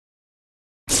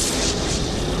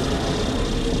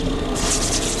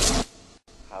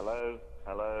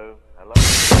Hello, hello.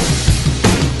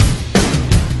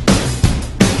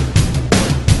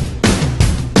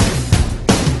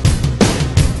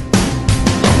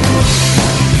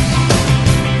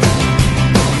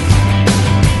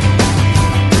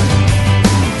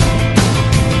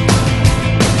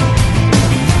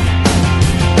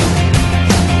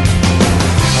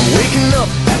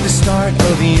 Start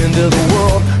of the end of the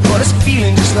world, but it's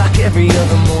feeling just like every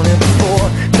other morning before.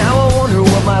 Now I wonder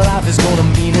what my life is gonna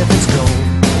mean if it's gone.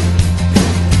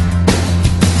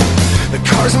 The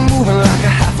cars are moving like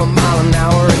a half a mile an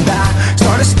hour, and I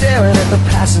started staring at the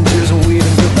passengers and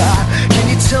waving goodbye. Can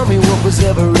you tell me what was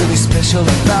ever really special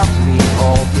about me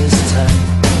all this time?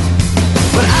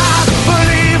 But I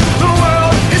believe the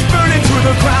world is burning to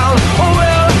the ground. Oh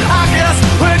well, I guess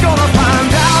we're gonna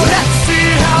find out. Let's see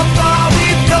how far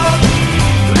we've come.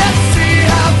 Let's see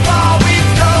how far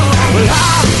we've come. Well,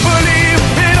 I believe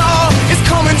it all is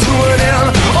coming to an end.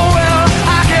 Oh well,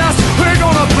 I guess we're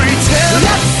gonna pretend.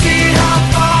 Let's see how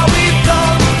far we've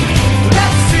come.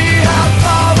 Let's see how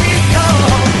far we've come.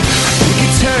 I think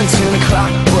it turned 10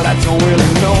 o'clock, but I don't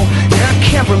really know. Yeah, I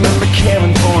can't remember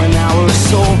caring for an hour or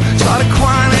so. Started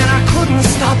crying and I couldn't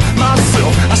stop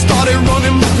myself. I started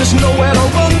running, but there's nowhere to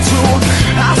run to.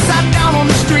 I sat down on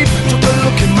the street, took a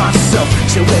look at myself.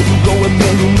 Said, where you going,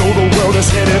 man? You know the world is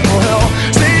headed for hell.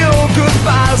 Say your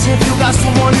goodbyes if you got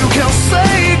someone you can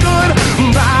say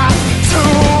goodbye to.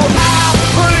 I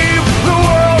believe the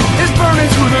world is burning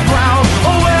to the ground.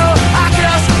 Oh well, I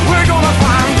guess we're gonna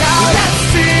find out. Let's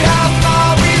see how far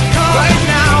we've come right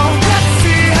now. Let's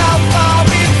see how far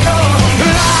we've come.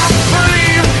 I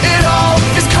believe it all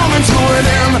is coming to an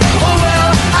end. Oh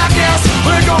well, I guess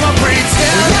we're gonna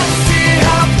pretend. Let's see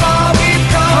how far we've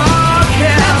come.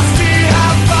 Yeah. Let's see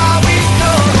how far we've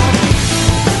come.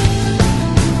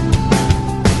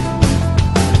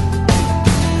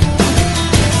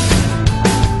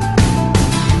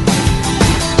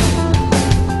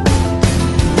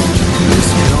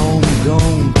 It's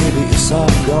gone, baby, it's all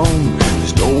gone.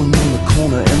 There's no one in the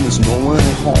corner and there's no one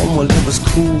at home. Well, it was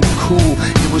cool,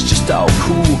 it was just all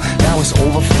cool. Now it's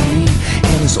over for me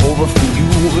and it's over for you.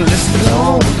 Well, it's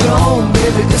gone,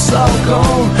 baby, it's all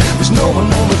gone. There's no one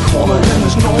on the corner and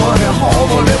there's no one at home.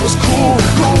 Well, it was cool,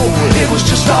 it was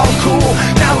just all cool.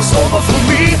 Now it's over for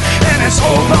me and it's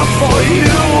over for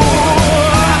you.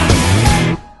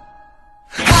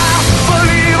 I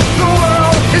believe the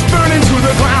world is burning to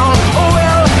the ground. Oh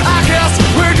well, I guess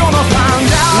we're gonna find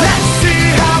out. Let's see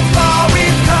how far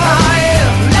we've come. Yeah.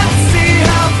 Let's see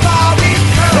how far we've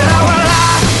come. Yeah, well,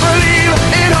 I believe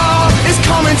it all is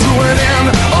coming to an end.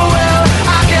 Oh well,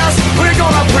 I guess we're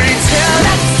gonna pretend.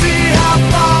 Let's see how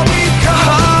far we've come.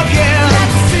 Oh yeah.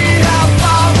 Let's see how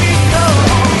far we've come.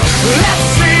 Let's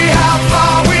see how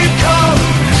far we've come.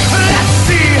 Let's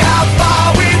see how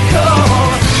far we've come.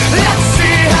 Let's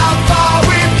see how far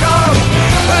we've come.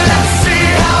 Let's see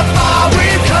how far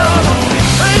we've come.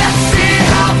 Let's see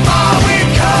how far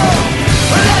we've come.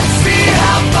 Let's see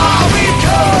how far we've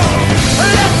come.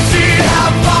 Let's see how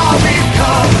far we've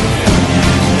come.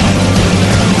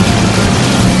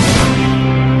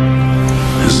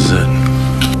 This is it.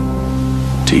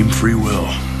 Team Free Will.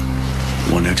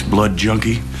 One ex-blood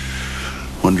junkie,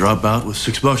 one dropout with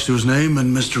 $6 to his name,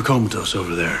 and Mr. Comatose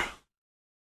over there.